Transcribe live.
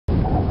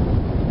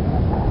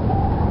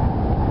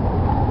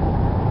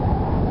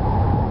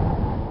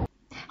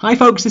Hi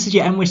folks, this is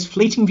your MWIS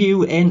Fleeting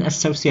View in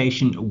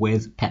association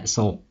with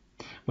Petzl.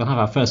 We'll have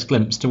our first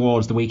glimpse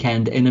towards the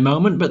weekend in a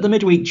moment, but the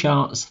midweek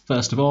charts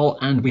first of all,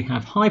 and we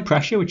have high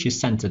pressure which is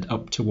centred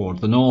up toward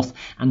the north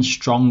and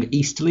strong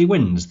easterly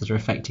winds that are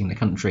affecting the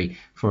country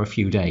for a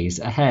few days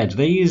ahead.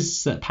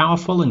 These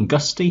powerful and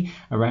gusty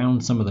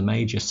around some of the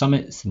major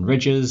summits and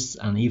ridges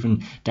and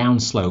even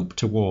downslope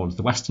towards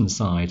the western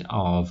side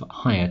of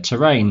higher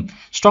terrain.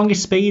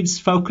 Strongest speeds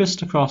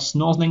focused across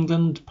northern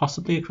England,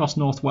 possibly across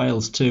North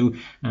Wales too,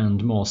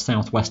 and more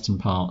southwestern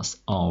parts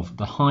of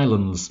the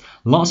Highlands.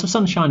 Lots of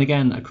sunshine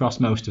again across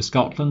most of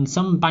Scotland,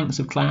 some banks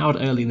of cloud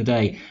early in the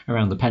day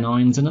around the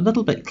Pennines and a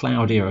little bit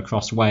cloudier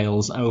across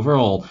Wales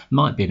overall.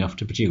 Might be enough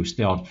to produce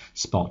the odd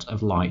spot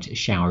of light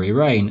showery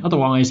rain.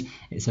 Otherwise,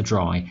 it's a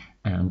dry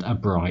and a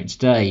bright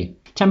day.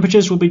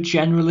 Temperatures will be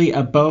generally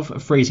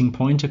above freezing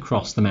point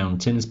across the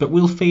mountains, but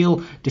will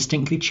feel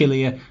distinctly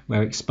chillier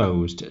where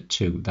exposed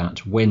to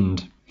that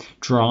wind.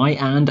 Dry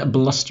and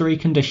blustery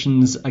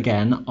conditions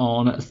again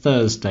on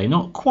Thursday.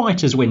 Not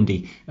quite as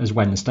windy as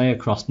Wednesday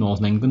across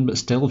northern England, but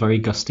still very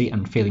gusty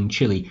and feeling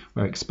chilly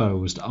where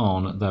exposed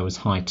on those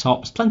high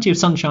tops. Plenty of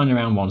sunshine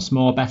around once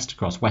more, best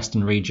across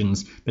western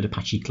regions, bit of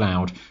patchy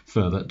cloud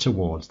further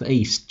towards the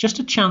east. Just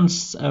a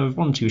chance of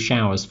 1 or 2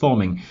 showers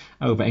forming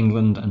over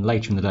England and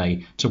later in the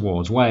day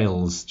towards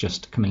Wales,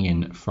 just coming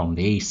in from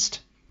the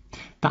east.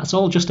 That's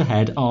all just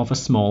ahead of a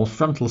small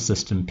frontal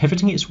system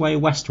pivoting its way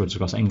westwards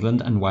across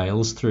England and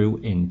Wales through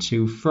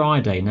into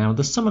Friday. Now,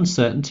 there's some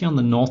uncertainty on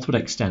the northward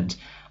extent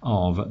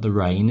of the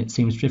rain. It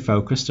seems to be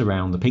focused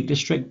around the Peak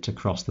District,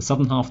 across the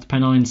southern half of the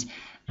Pennines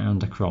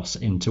and across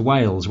into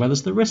Wales, where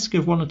there's the risk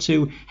of 1 or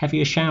 2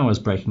 heavier showers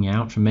breaking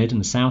out from mid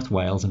and south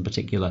Wales in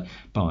particular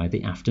by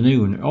the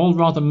afternoon. All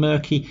rather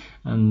murky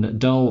and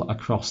dull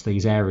across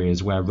these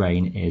areas where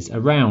rain is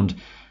around.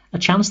 A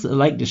chance that the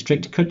Lake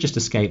District could just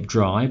escape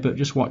dry, but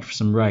just watch for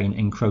some rain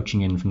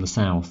encroaching in from the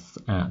south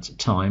at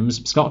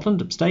times.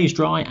 Scotland stays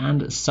dry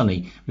and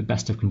sunny with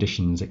best of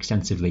conditions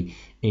extensively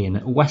in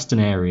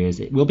western areas.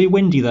 It will be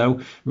windy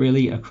though,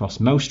 really across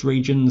most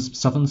regions.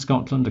 Southern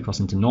Scotland across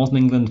into northern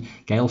England,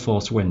 gale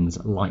force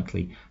winds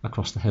likely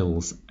across the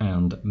hills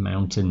and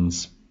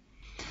mountains.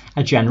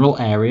 A general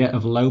area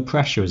of low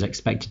pressure is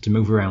expected to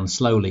move around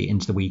slowly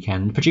into the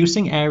weekend,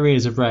 producing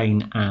areas of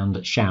rain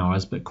and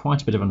showers, but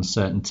quite a bit of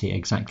uncertainty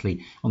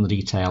exactly on the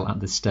detail at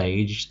this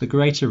stage. The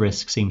greater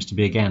risk seems to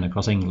be again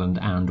across England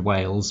and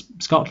Wales.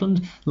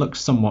 Scotland looks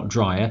somewhat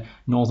drier,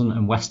 northern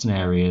and western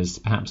areas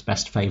perhaps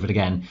best favoured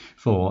again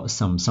for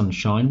some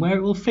sunshine, where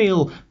it will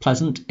feel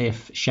pleasant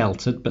if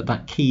sheltered, but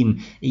that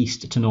keen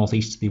east to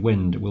northeasterly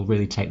wind will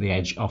really take the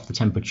edge off the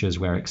temperatures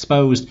where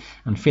exposed,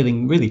 and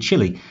feeling really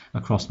chilly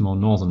across more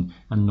northern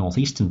and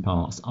northeastern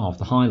parts of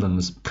the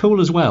Highlands.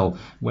 Cool as well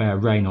where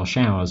rain or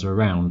showers are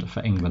around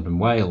for England and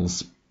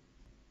Wales.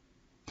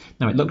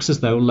 Now, it looks as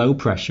though low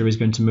pressure is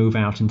going to move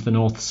out into the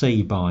North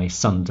Sea by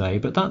Sunday,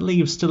 but that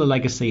leaves still a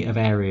legacy of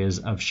areas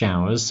of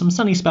showers, some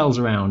sunny spells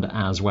around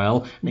as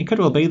well, and it could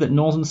well be that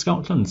northern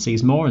Scotland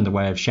sees more in the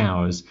way of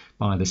showers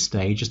by this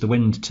stage as the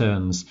wind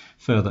turns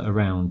further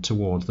around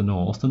towards the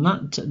north, and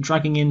that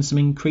dragging in some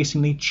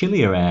increasingly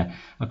chillier air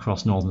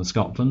across northern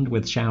Scotland,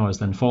 with showers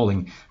then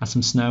falling as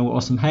some snow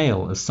or some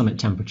hail as summit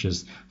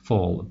temperatures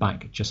fall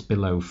back just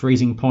below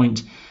freezing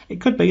point. It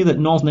could be that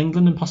northern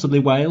England and possibly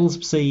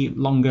Wales see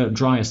longer,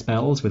 drier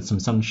spells with some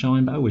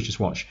sunshine, but always just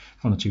watch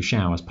for 1 or 2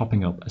 showers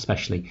popping up,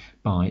 especially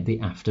by the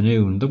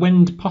afternoon. The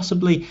wind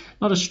possibly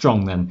not as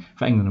strong then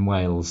for England and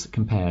Wales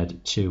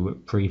compared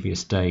to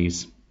previous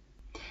days.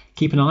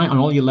 Keep an eye on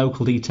all your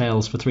local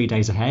details for 3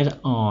 days ahead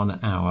on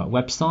our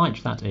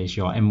website. That is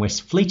your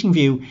MWIS Fleeting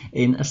View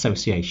in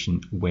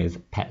association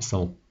with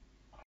Petzl.